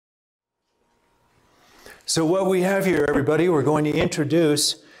So what we have here, everybody, we're going to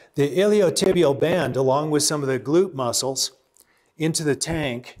introduce the iliotibial band along with some of the glute muscles into the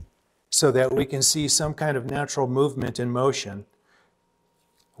tank so that we can see some kind of natural movement and motion.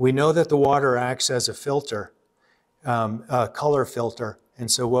 We know that the water acts as a filter, a color filter. And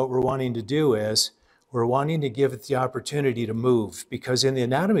so what we're wanting to do is we're wanting to give it the opportunity to move, because in the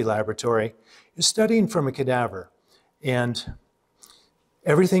anatomy laboratory, you're studying from a cadaver and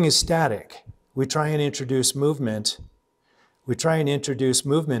everything is static. We try and introduce movement. We try and introduce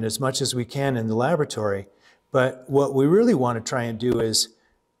movement as much as we can in the laboratory. But what we really want to try and do is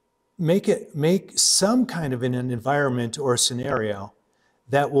make some kind of an environment or scenario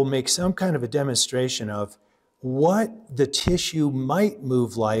that will make some kind of a demonstration of what the tissue might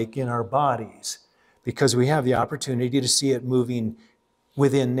move like in our bodies, because we have the opportunity to see it moving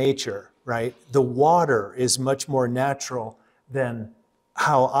within nature, right? The water is much more natural than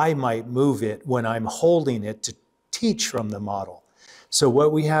how I might move it when I'm holding it to teach from the model. So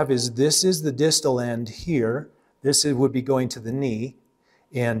what we have is, this is the distal end here. This would be going to the knee.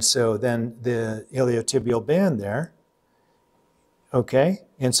 And so then the iliotibial band there. Okay,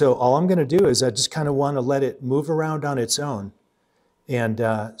 and so all I'm going to do is I just kind of want to let it move around on its own and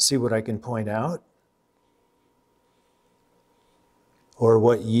see what I can point out or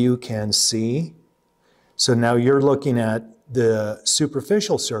what you can see. So now you're looking at the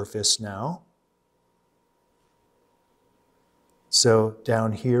superficial surface now. So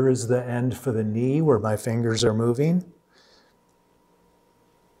down here is the end for the knee where my fingers are moving.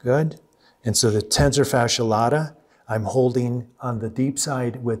 Good. And so the tensor fasciae lata, I'm holding on the deep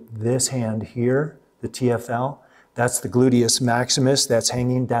side with this hand here, the TFL. That's the gluteus maximus that's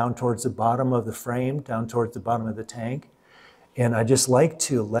hanging down towards the bottom of the frame, down towards the bottom of the tank. And I just like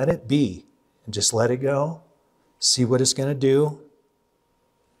to let it be and just let it go. See what it's going to do,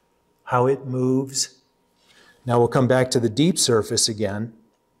 how it moves. Now we'll come back to the deep surface again.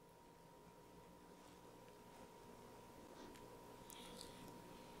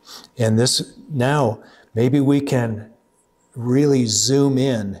 And this, now maybe we can really zoom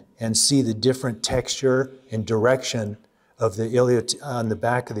in and see the different texture and direction of the on the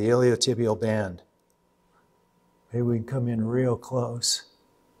back of the iliotibial band. Maybe we can come in real close.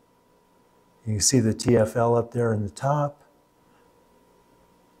 You can see the TFL up there in the top.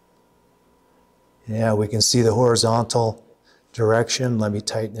 Yeah, we can see the horizontal direction. Let me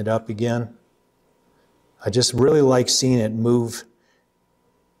tighten it up again. I just really like seeing it move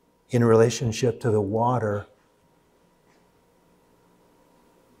in relationship to the water.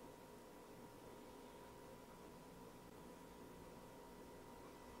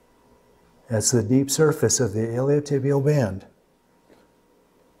 That's the deep surface of the iliotibial band.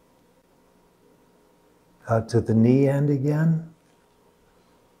 Out to the knee end again.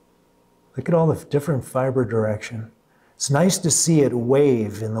 Look at all the different fiber direction. It's nice to see it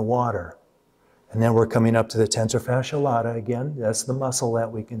wave in the water. And then we're coming up to the tensor fasciae lata again. That's the muscle that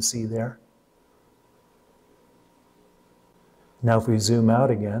we can see there. Now if we zoom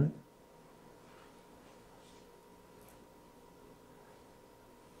out again.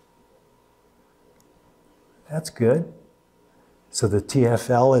 That's good. So the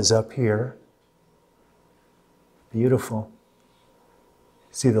TFL is up here. Beautiful.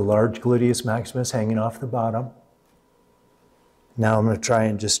 See the large gluteus maximus hanging off the bottom. Now I'm going to try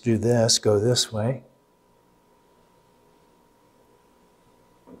and just do this, go this way.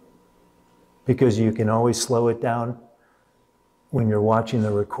 Because you can always slow it down when you're watching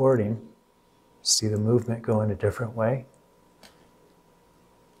the recording. See the movement go in a different way.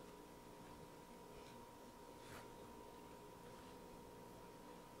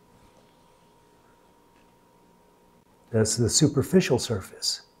 That's the superficial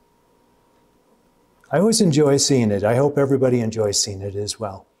surface. I always enjoy seeing it. I hope everybody enjoys seeing it as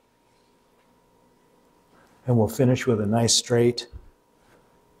well. And we'll finish with a nice straight,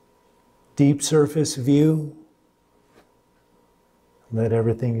 deep surface view. Let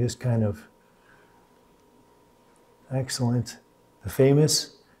everything just kind of, excellent. The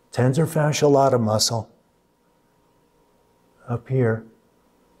famous tensor fasciae lata muscle up here,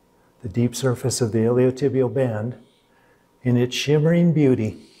 the deep surface of the iliotibial band in its shimmering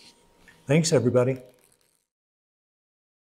beauty. Thanks, everybody.